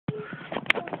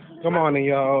Good morning,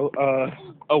 y'all.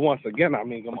 Once again, I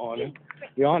mean, good morning.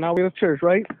 We on our way to church,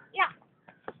 right? Yeah.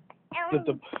 Just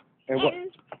And, and what?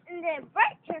 and the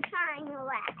birds are flying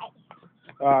away.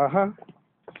 Uh-huh.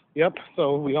 Yep.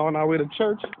 So we on our way to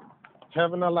church,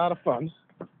 having a lot of fun.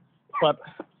 But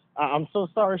I'm so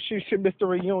sorry she missed the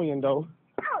reunion, though.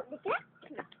 Oh, the cat's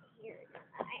not here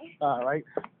tonight. All right.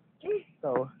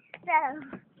 So, So,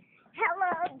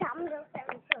 hello, Domino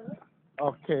 7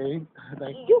 okay.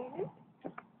 Thank you.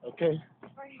 Okay.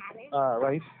 for having All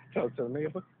right. Talk to the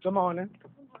neighbor. Good morning.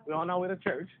 We on our way to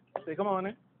church. Say good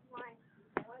morning. one.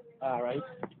 All right.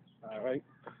 All right.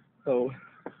 So,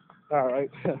 all right.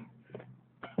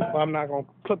 Well, I'm not gonna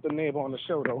put the neighbor on the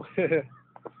show though.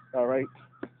 All right.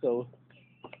 So,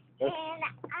 And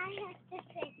I have to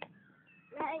say,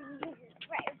 this is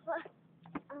right for,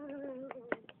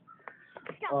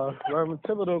 Reverend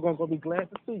Thibodeau gonna be glad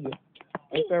to see you.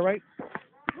 Ain't that right?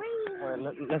 All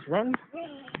right. Let's run.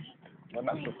 Well,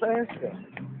 not so fast.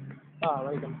 All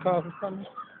right. Them cars are coming.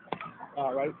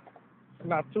 All right.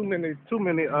 Not too many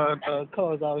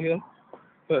cars out here,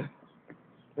 but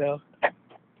well,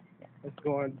 it's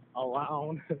going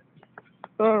around.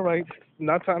 All right.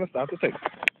 Not time to stop the tape.